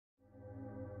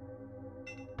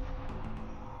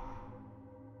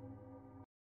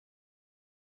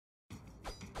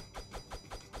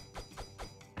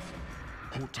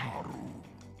Hotaru.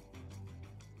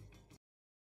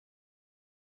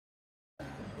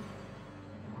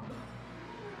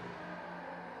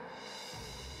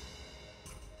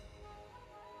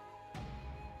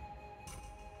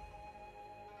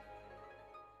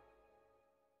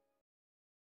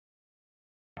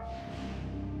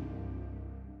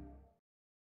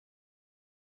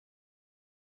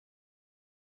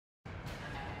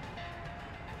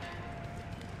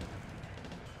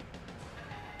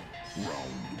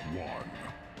 Round 1.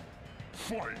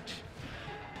 Fight!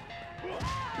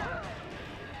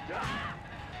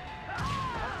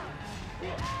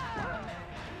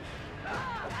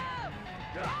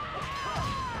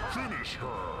 Finish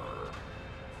her!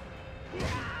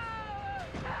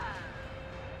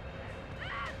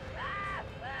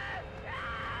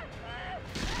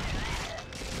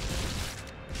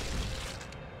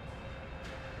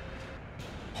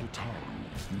 Hotaru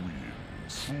wins.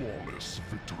 Flawless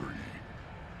victory.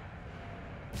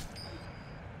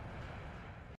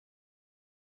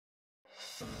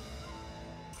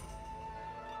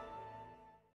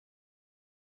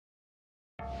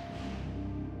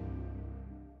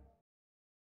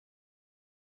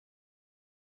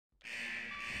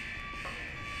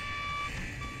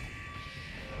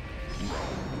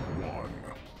 Round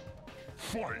 1.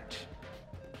 Fight!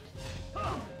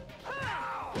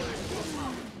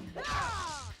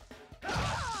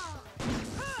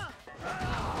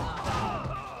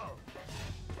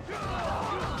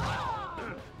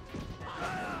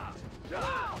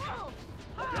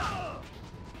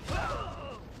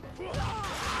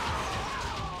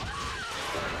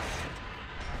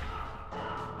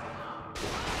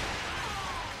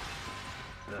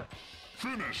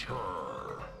 Finish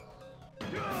her!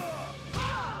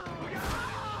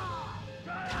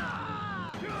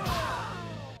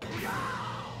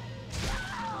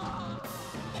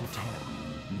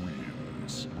 Hotaru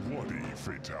wins. Bloody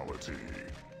fatality.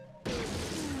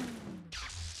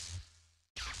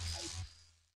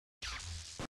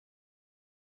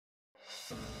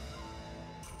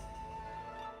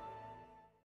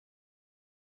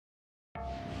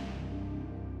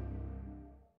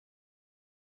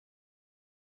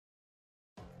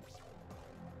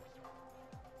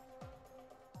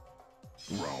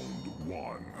 Round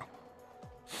 1.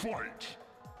 Fight!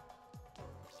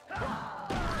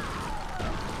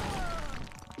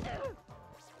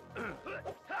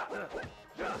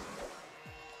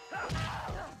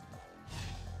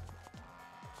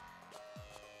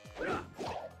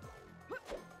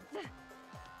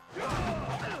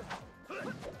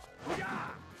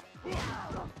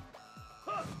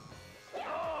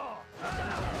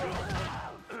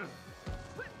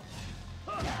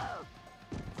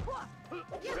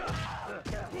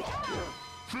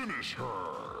 Finish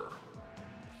her!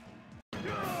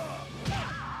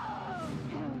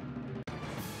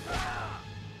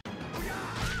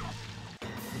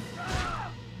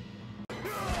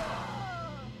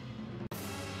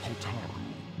 Hotaru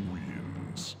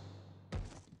wins.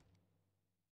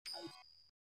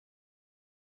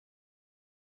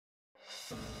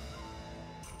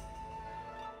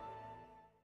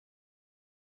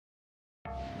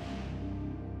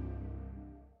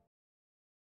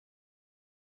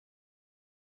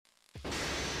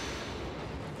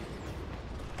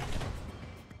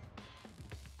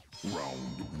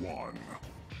 Round 1.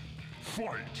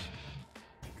 Fight!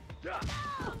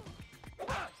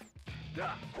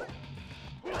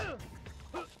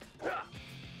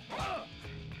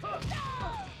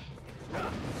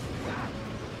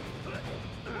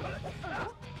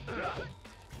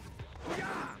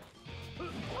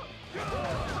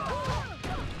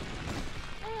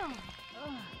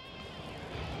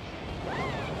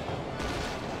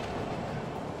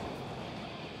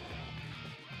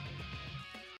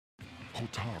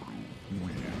 Hotaru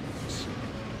wins.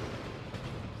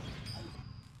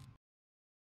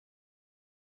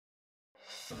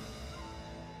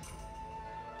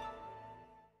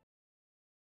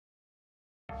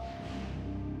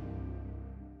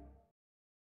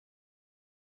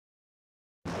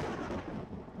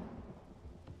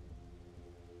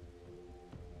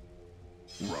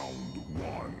 Round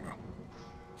 1.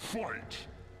 Fight!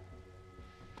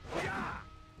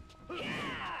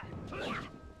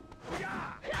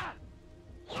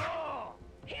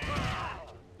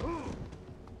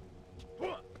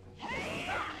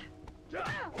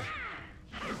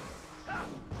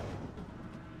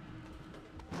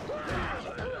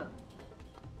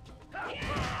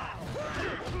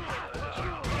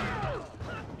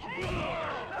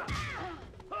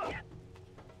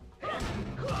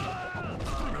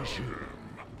 Finish him!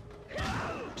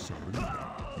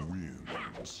 Sarina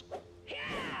wins.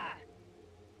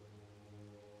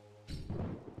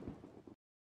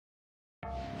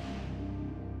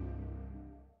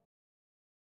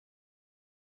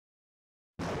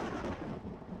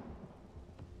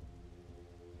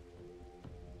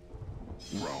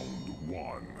 Round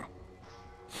 1.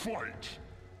 Fight!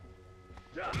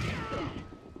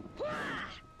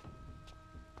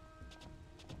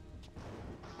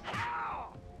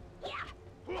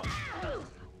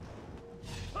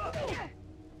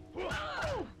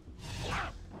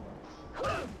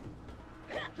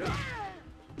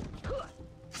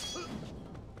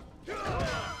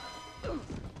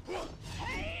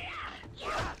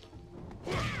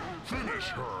 Finish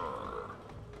her!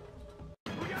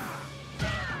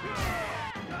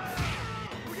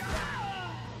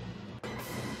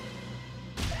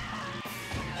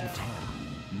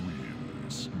 Hotaru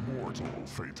wins. Mortal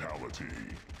fatality.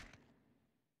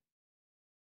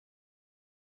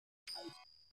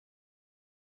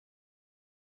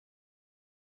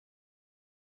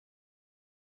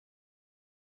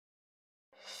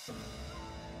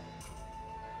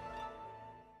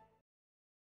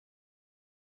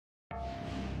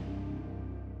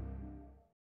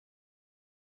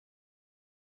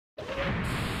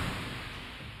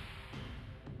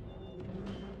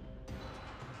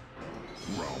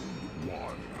 Round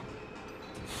 1.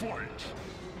 Fight!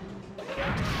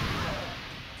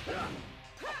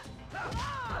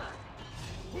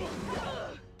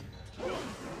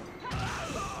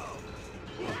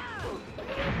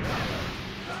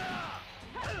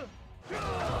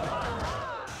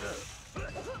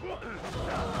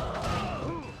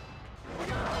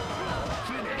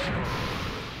 Finish her!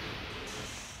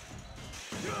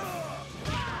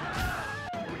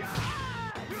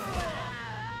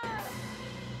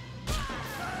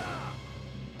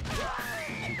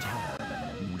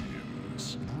 Hotaru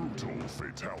wins. Brutal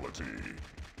fatality.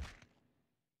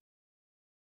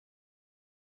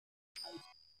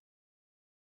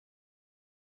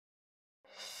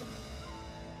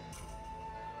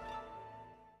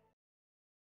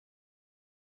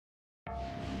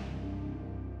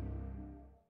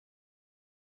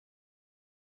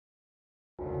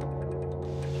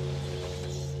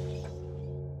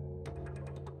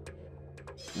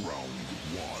 Round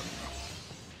 1.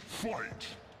 Fight!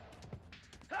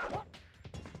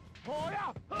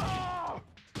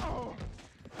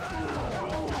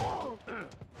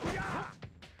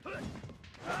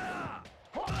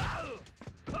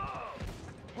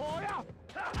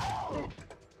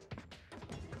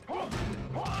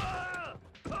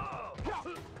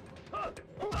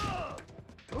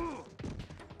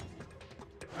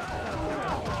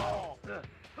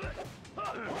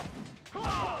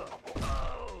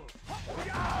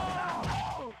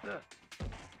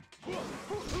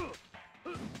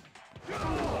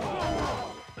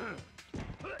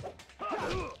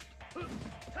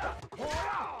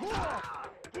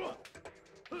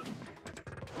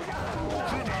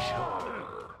 Finish her!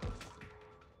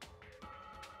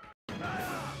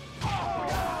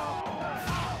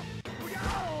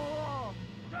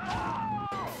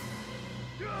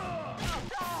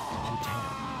 Hotaru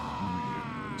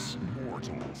wins.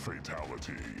 Mortal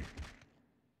fatality.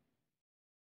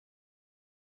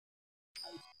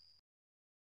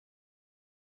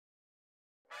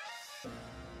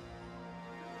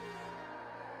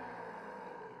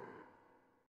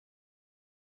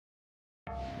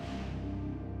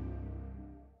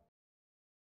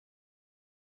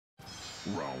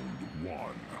 Round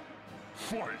 1.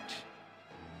 Fight!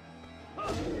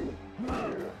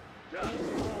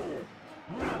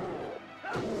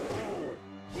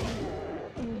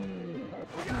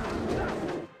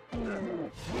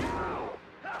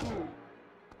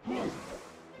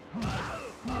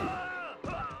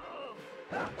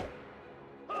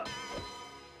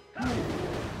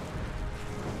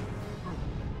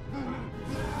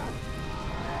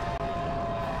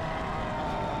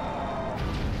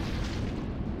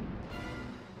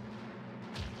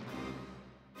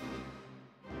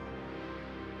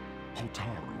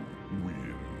 Hotaru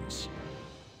wins.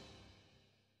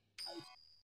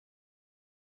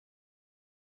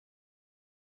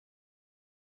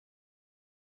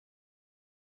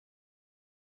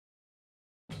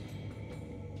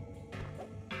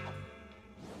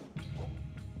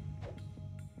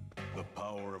 The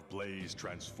power of Blaze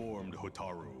transformed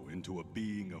Hotaru into a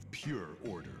being of pure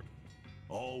order.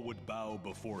 All would bow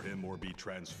before him or be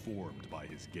transformed by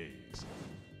his gaze.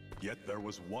 Yet there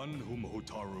was one whom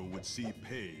Hotaru would see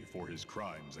pay for his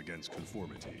crimes against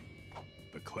conformity.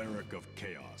 The Cleric of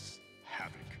Chaos,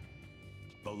 Havoc.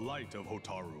 The light of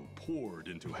Hotaru poured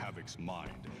into Havoc's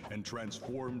mind and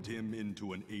transformed him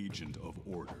into an agent of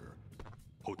order.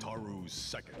 Hotaru's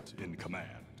second in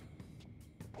command.